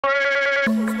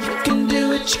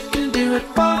do it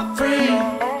for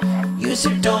free. Use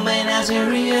your domain as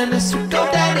your ENS or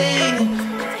Godaddy.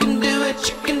 You can do it,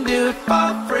 you can do it for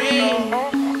free.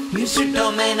 Use your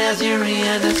domain as your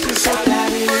ENS or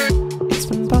Godaddy. It's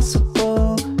been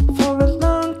possible for a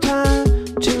long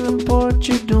time to import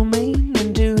your domain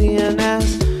into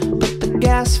ENS, but the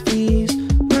gas fees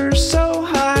were so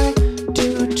high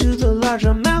due to the large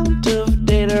amount of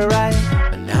data right.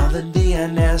 But now the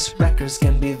DNS records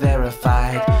can be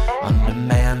verified on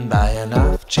demand by an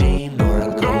off-chain or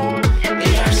a